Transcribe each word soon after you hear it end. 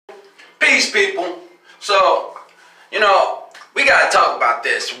Peace, people. So, we gotta talk about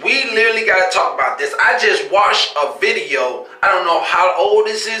this. We literally gotta talk about this. I just watched a video. I don't know how old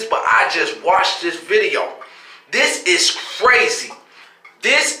this is, but I just watched this video. This is crazy.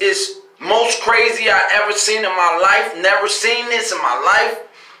 This is most crazy I ever seen in my life. Never seen this in my life.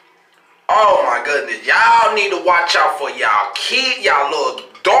 Oh my goodness. Y'all need to watch out for y'all kids, y'all little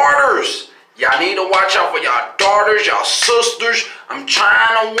daughters. Y'all need to watch out for y'all daughters, y'all sisters. I'm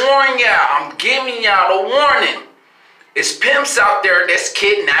trying to warn y'all. I'm giving y'all the warning. It's pimps out there that's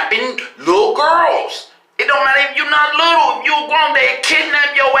kidnapping little girls. It don't matter if you're not little. If you're grown, they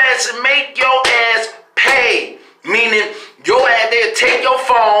kidnap your ass and make your ass pay. Meaning, your ass, they'll take your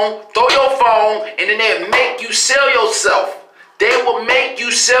phone, throw your phone, and then they'll make you sell yourself. They will make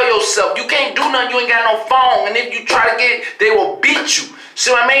you sell yourself. You can't do nothing, you ain't got no phone. And if you try to get it, they will beat you.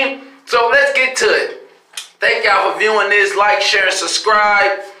 See what I mean? So let's get to it. Thank y'all for viewing this. Like, share, and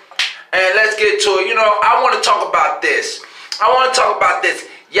subscribe. And let's get to it. I want to talk about this.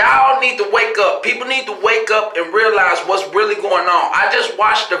 Y'all need to wake up. People need to wake up and realize what's really going on. I just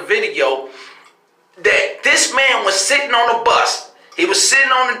watched a video that this man was sitting on a bus. He was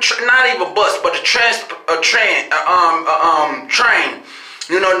sitting on not even a bus, but a train.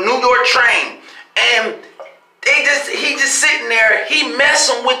 New York train. And he just sitting there. He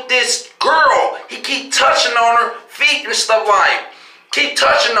messing with this girl. He keep touching on her feet and stuff like. Keep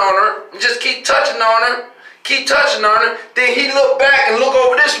touching on her. Just keep touching on her. Keep touching on her. Then he look back and look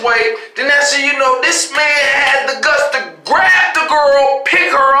over this way. Then that's how you know this man had the guts to grab the girl,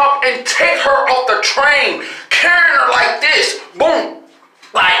 pick her up, and take her off the train, carrying her like this. Boom.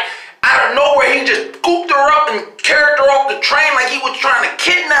 Like, out of nowhere, he just scooped her up and carried her off the train like he was trying to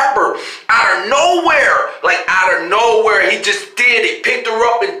kidnap her. Out of nowhere. Like, out of nowhere, he just did it. Picked her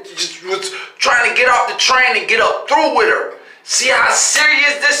up and just was trying to get off the train and get up through with her. See how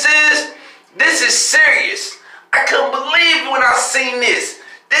serious this is? This is serious. I couldn't believe when I seen this.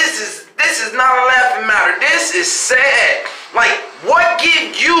 This is not a laughing matter. This is sad. Like, what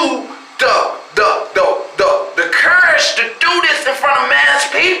gives you the courage to do this in front of mass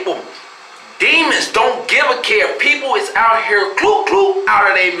people? Demons don't give a care. People is out here out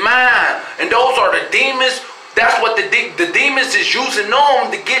of their mind. And those are the demons. That's what the demons is using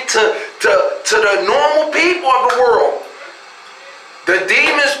them to get to the normal people of the world. The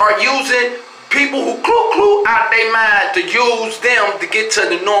demons are using people who out of their mind to use them to get to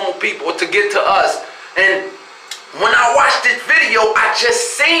the normal people, or to get to us. And when I watched this video, I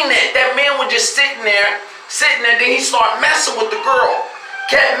just seen it. That man was just sitting there, then he started messing with the girl.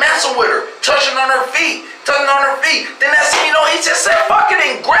 Kept messing with her, touching on her feet. Then that's when he just said fuck it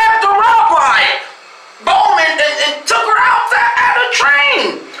and grabbed her up like, boom, and took her out the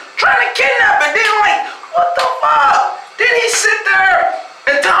train, trying to kidnap her. Then like, what the fuck? Then he sit there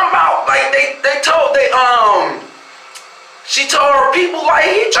and talking about like she told her people like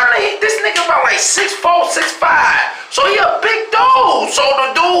he trying to hit this nigga about like 6'4", 6'5". So he a big dude. So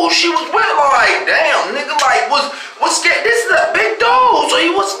the dude she was with like, damn, nigga like was scared. This is a big dude, so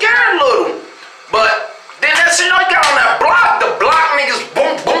he was scared a little. But then that's he got on that block. The block niggas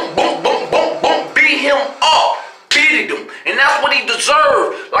boom, beat him up. Beated him. And that's what he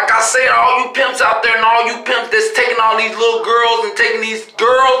deserved. Like I said, all you pimps out there and all you pimps that's taking all these little girls and taking these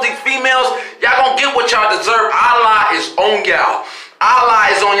girls, these females, y'all gonna get what y'all deserve. Allah is on y'all.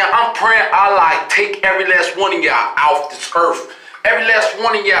 Allah is on y'all. I'm praying Allah take every last one of y'all off this earth. Every last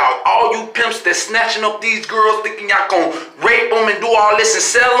one of y'all. All you pimps that's snatching up these girls thinking y'all gonna rape them and do all this and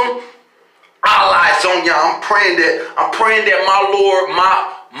sell them. Allah is on y'all. I'm praying that my Lord,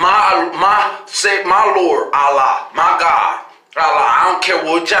 my Lord, Allah, my God, Allah, I don't care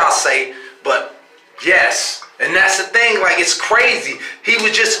what y'all say, but yes. And that's the thing, like, it's crazy. He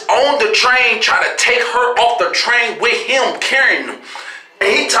was just on the train trying to take her off the train with him, carrying him. And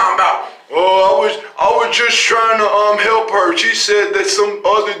he talking about, oh, I was just trying to help her. She said that some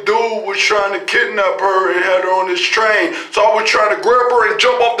other dude was trying to kidnap her and had her on this train. So I was trying to grab her and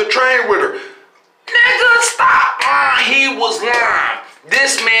jump off the train with her. Nigga, stop. He was lying.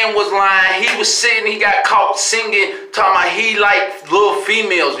 This man was lying. He was sitting, he got caught singing, talking about he liked little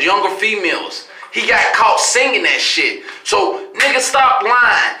females, younger females. He got caught singing that shit. So, nigga, stop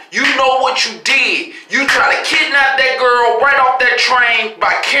lying. You know what you did. You tried to kidnap that girl right off that train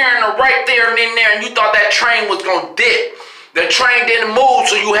by carrying her right there and in there, and you thought that train was gonna dip. The train didn't move,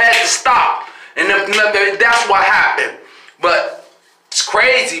 so you had to stop. And that's what happened. But it's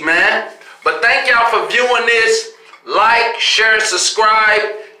crazy, man. But thank y'all for viewing this. Like, share, subscribe.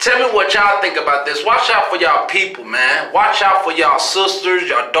 Tell me what y'all think about this. Watch out for y'all people, man. Watch out for y'all sisters,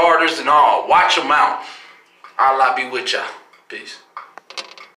 y'all daughters, and all. Watch them out. Allah be with y'all. Peace.